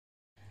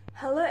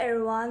Hello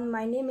everyone,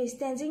 my name is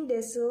Tenzing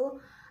Desu.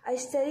 I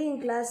study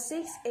in class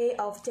 6A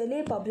of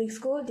Delhi Public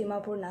School,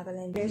 Dimapur,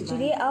 Nagaland.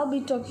 Today I'll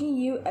be talking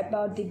to you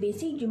about the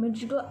basic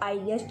geometrical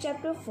ideas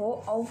chapter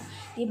 4 of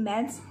the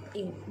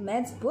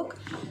maths book.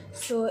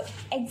 So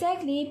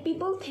exactly,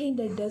 people think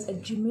that does a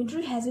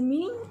geometry has a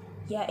meaning?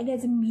 Yeah, it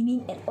has a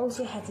meaning and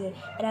also has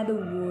another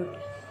word.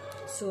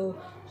 So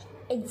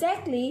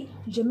exactly,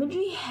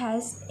 geometry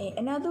has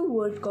another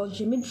word called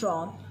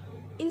geometron.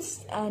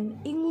 Is an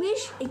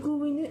English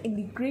equivalent in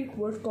the Greek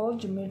word called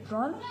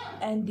geometron,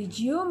 and the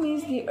geo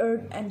means the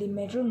earth and the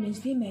metro means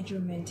the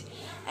measurement.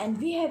 And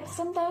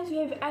sometimes we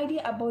have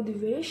idea about the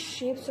various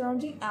shapes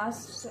surrounding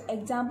us. So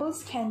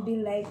examples can be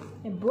like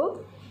a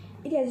book.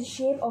 It has a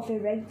shape of a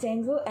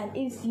rectangle and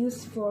is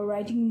used for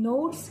writing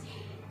notes.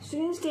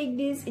 Students take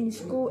this in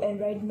school and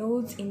write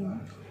notes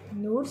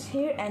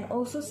here, and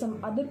also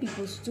some other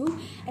people's too.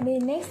 And the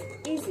next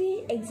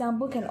easy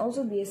example can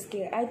also be a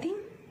scale. I think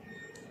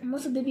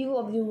most of the people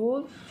of the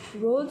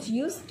world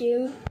use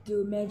scale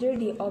to measure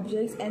the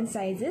objects and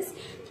sizes.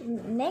 So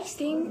next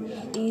thing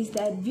is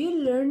that we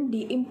learn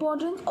the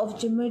importance of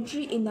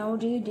geometry in our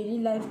daily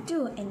life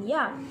too.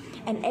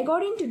 And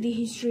according to the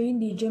history,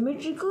 the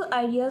geometrical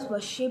ideas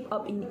were shaped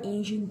up in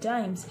ancient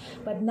times.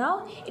 But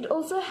now it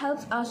also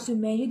helps us to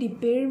measure the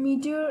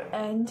perimeter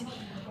and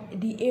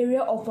the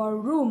area of our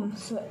room.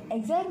 So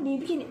exactly,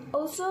 we can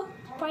also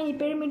find the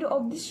perimeter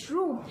of this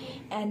room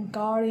and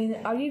garden,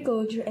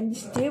 agriculture, and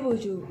this table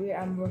too where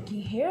I'm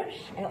working here,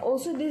 and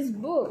also this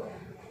book.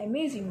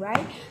 Amazing,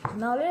 right?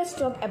 Now let's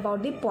talk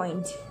about the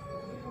point.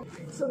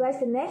 So guys,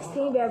 the next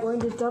thing we are going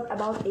to talk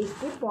about is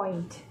the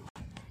point.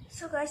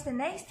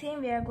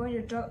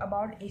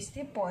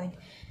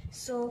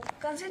 So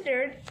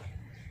consider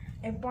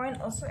a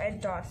point, also a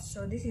dot.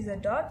 So this is a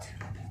dot.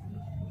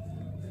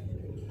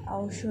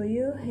 I'll show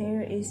you.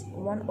 Here is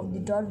one of the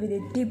dot with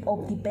the tip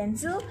of the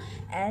pencil,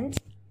 and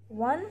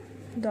one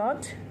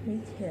dot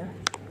with here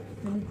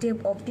with the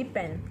tip of the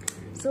pen.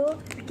 So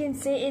we can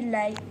say it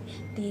like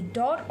the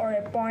dot or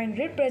a point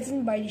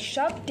represented by the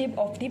sharp tip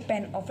of the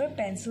pen of a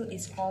pencil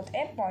is called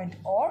a point,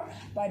 or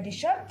by the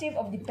sharp tip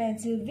of the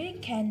pencil we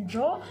can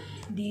draw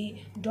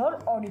the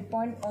dot or the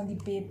point on the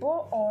paper,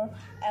 or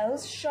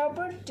else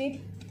sharper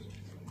tip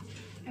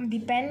the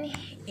pen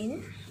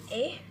in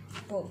a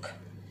book.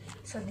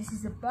 So this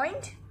is the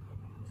point.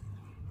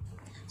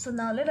 So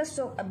now let us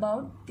talk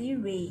about the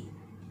ray.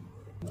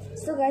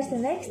 So guys, the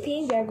next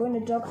thing we are going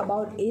to talk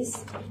about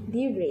is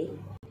the ray.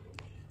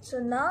 So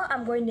now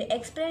I'm going to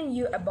explain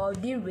you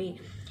about the ray.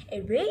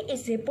 A ray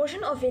is a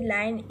portion of a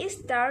line. It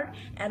starts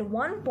at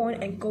one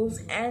point and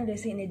goes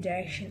endlessly in a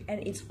direction,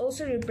 and it's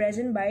also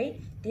represented by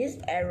this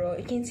arrow.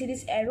 You can see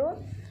this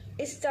arrow.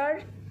 It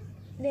starts.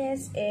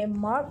 There's a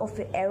mark of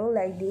the arrow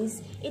like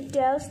this. It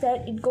tells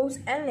that it goes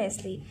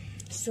endlessly.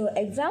 So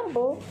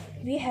example,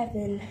 we have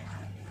a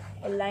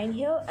line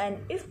here, and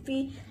if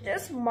we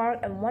just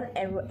mark on one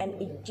arrow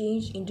and it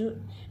changed into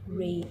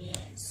ray,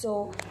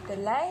 so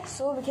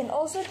we can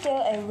also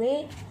tell a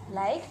ray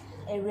like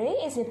a ray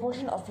is a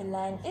portion of a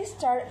line. It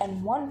starts at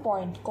one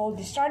point called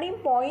the starting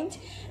point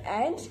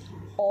and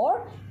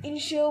or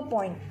initial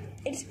point.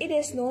 It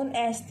is known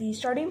as the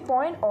starting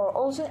point or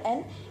also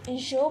an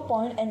initial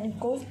point, and it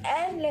goes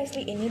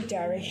endlessly in a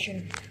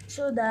direction.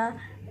 So the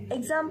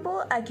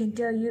example I can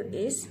tell you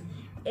is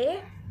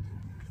a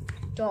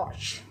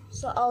torch.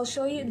 So I'll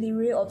show you the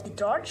ray of the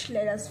torch.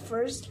 Let us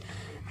first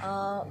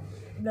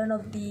learn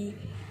of the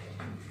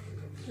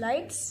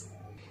lights.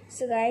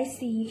 So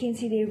guys, you can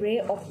see the ray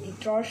of the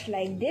torch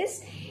like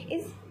this.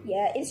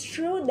 It's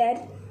true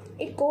that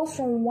it goes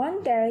from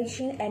one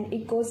direction and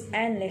it goes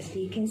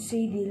endlessly. You can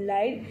see the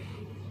light.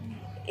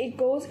 It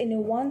goes in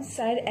one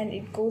side and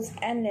it goes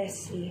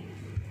endlessly.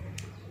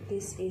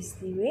 This is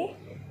the ray.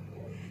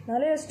 Now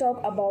let us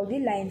talk about the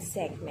line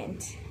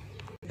segment.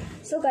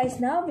 So guys,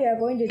 now we are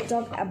going to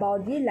talk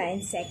about the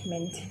line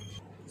segment.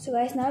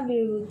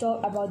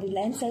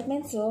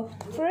 So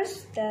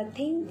first, the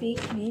thing we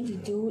need to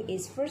do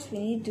is we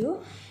need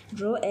to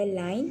draw a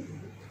line.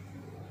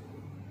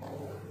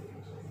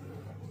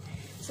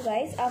 So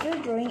guys, after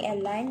drawing a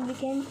line, we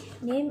can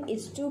name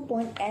its 2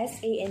 points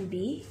as A and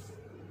B.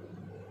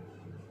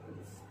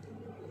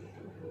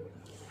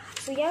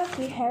 So yeah,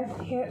 we have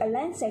here a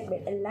line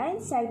segment. A line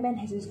segment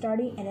has a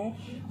starting and an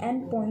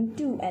end point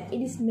too, and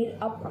it is made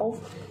up of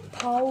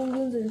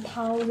thousands and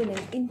thousands and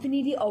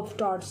infinity of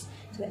dots.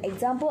 So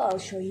example, I'll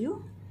show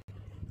you.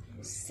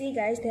 See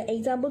guys, the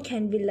example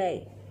can be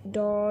like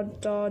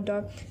dot dot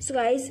dot. So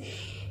guys,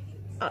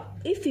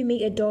 if we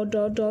make a dot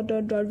dot dot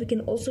dot dot, we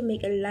can also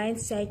make a line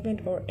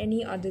segment or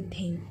any other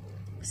thing.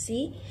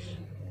 See,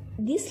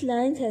 these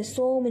lines have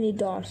so many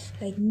dots,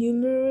 like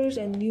numerous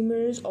and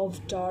numerous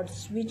of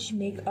dots, which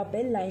make up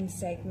a line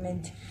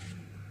segment.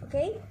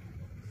 Okay.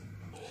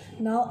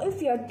 Now,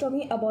 if we are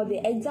talking about the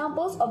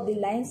examples of the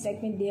line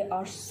segment, there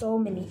are so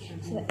many.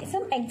 So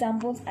some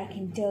examples I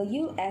can tell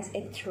you as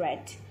a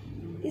thread.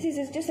 This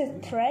is just a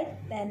thread,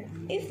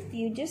 and if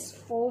you just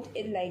fold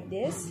it like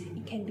this,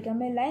 it can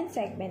become a line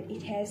segment.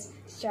 It has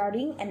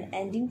starting and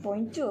ending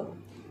point too.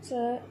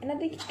 So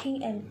another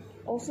thing and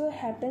also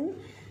happen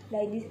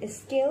like this: a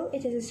scale,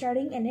 it has a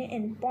starting and an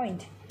end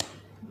point.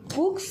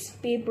 Books,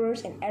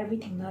 papers, and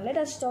everything. Now let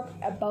us talk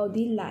about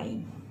the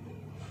line.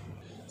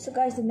 So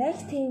guys, the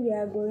next thing we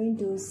are going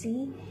to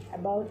see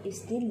about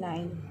is the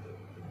line.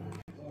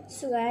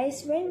 So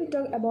guys, when we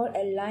talk about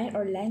a line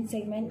or line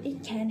segment,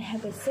 it can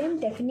have the same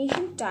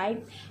definition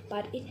type,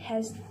 but it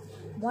has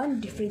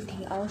one different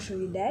thing. I'll show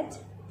you that.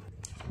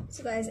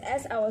 So guys,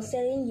 as I was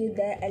telling you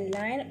that a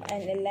line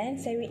and a line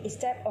segment is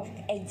type of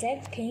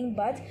exact thing,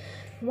 but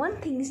one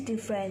thing is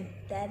different.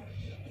 That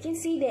you can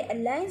see that a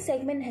line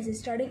segment has a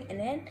starting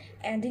and an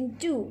ending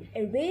too.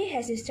 A ray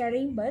has a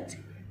starting but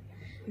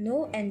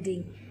no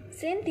ending.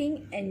 Same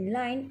thing in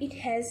line, it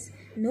has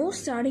no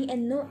starting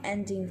and no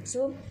ending.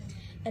 So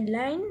a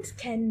line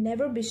can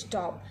never be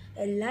stopped.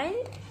 A line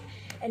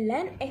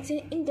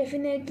extends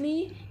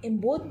indefinitely in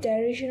both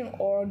direction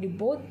or the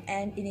both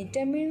end. In a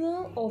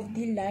terminal of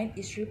the line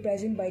is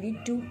represented by the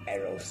two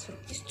arrows. So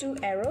these two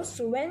arrows.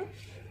 So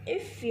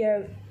if we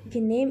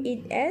can name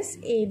it as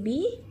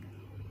AB,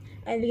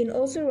 and we can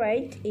also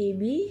write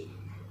AB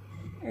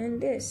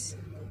and this.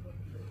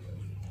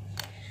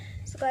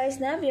 So guys,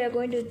 now we are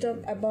going to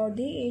talk about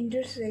the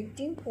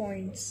intersecting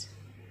points.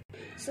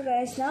 So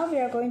guys, now we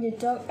are going to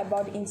talk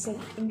about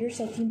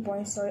intersecting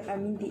points.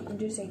 The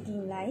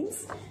intersecting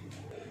lines.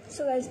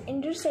 So guys,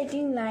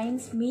 intersecting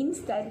lines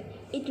means that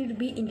it will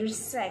be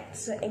intersect.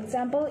 So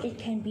example, it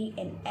can be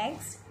an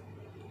X.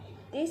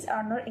 These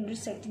are not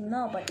intersecting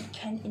now, but it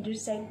can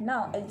intersect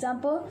now.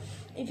 Example,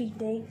 if we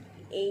take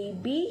A,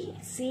 B,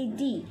 C,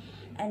 D,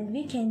 and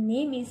we can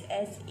name it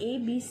as A,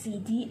 B, C,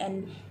 D,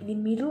 and in the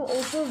middle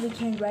also we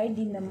can write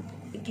the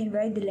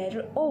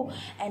letter O.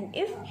 And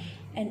if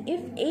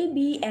A,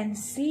 B, and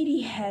C,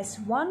 D has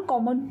one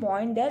common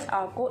point, that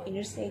are called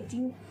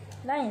intersecting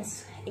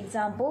lines.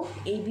 Example,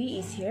 AB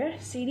is here,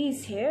 CD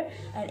is here,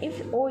 and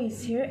if O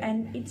is here,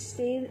 and it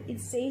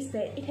says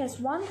that it has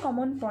one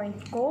common point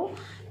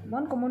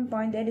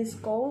that is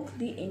called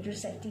the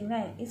intersecting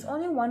line. It's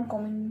only one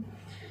common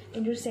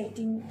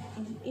intersecting.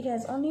 It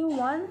has only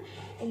one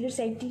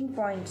intersecting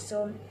point.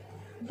 So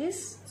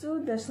this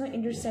two does not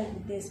intersect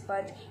with this,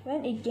 but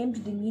when it came to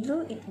the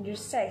middle, it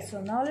intersects.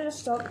 So now let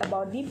us talk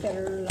about the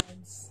parallel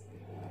lines.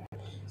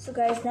 So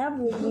guys, now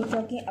we will be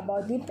talking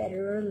about the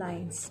parallel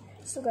lines.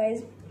 So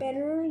guys,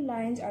 parallel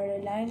lines are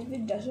the lines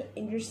which doesn't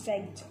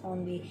intersect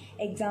only.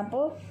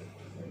 Example,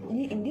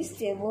 in this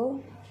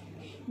table,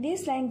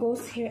 this line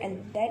goes here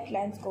and that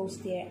line goes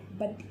there,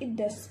 but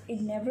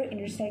it never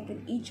intersect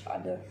with each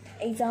other.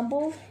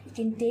 Example, you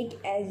can take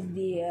as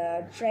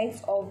the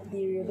tracks of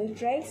the railway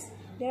tracks.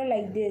 They're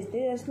like this.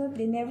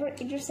 They never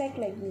intersect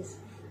like this.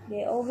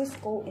 They always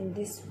go in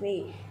this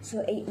way.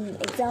 So in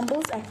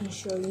examples, I can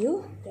show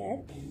you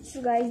that.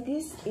 So guys,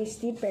 this is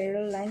the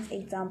parallel lines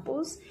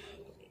examples.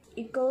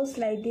 It goes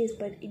like this,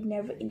 but it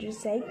never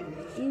intersect.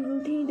 You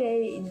will think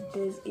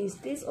that is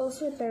this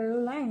also a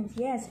parallel line?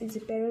 Yes, it's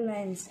a parallel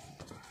lines.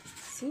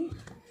 See,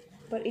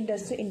 but it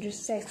doesn't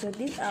intersect. So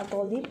these are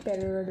called the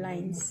parallel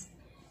lines.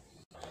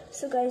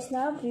 So guys,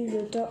 now we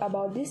will talk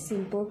about this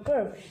simple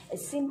curve. A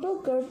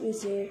simple curve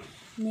is a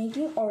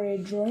making or a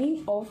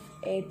drawing of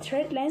a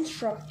thread line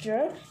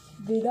structure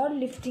without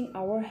lifting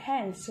our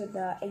hands. So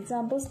the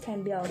examples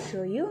can be, I'll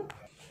show you.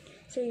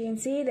 So you can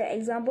see the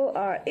example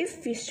are,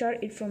 if we start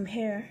it from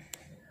here,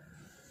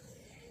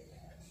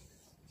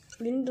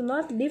 we do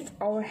not lift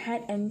our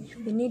hand and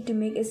we need to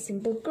make a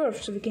simple curve.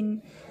 So we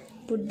can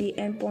put the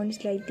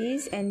endpoints like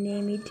this and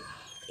name it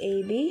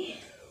AB,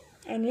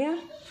 and yeah,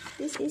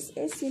 this is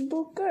a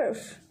simple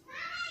curve.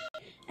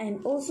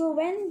 And also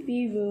when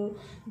we will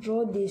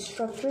draw this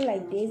structure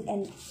like this,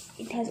 and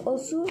it has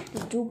also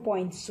the 2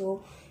 points.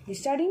 So the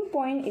starting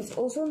point is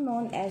also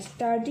known as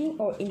starting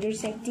or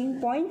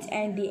intersecting point,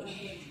 and the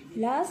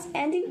last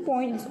ending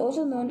point is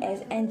also known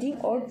as ending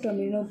or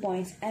terminal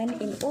points.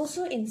 And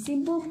also in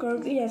simple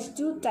curve, it has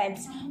 2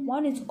 types.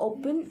 One is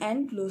open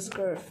and closed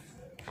curve.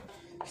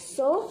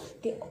 So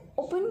the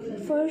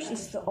first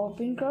is the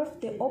open curve.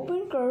 The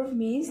open curve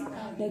means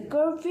the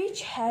curve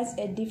which has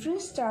a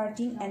different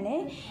starting and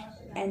a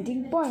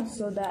ending point.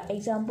 So the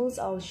examples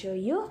I'll show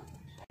you.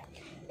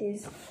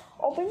 This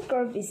open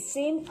curve is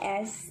same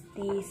as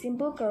the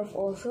simple curve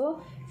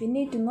also. We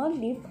need to not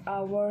lift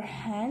our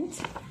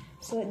hands.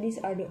 So these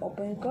are the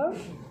open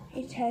curve.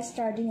 It has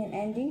starting and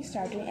ending,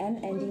 starting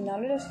and ending. Now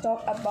let us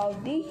talk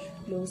about the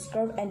closed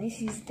curve, and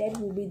that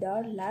will be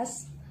the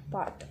last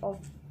part of.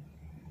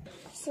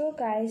 So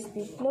guys,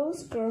 the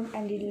closed curve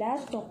and the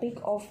last topic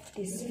of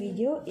this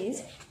video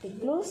is the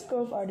closed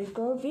curve are the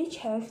curve which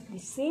have the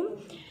same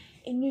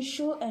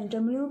initial and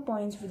terminal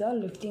points without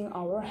lifting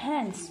our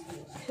hands.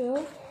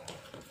 So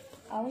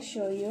I'll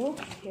show you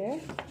here.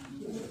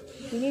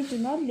 We need to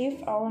not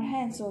lift our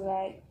hands. So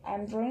like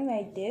I'm drawing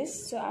like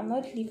this, so I'm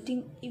not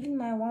lifting even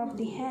my one of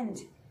the hand.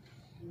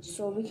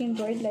 So we can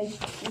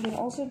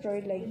also draw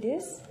it like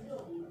this.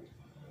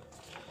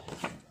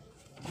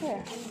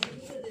 Here.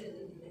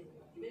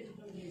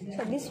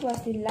 So this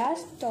was the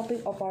last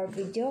topic of our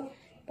video.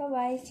 Bye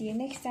bye, see you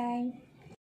next time.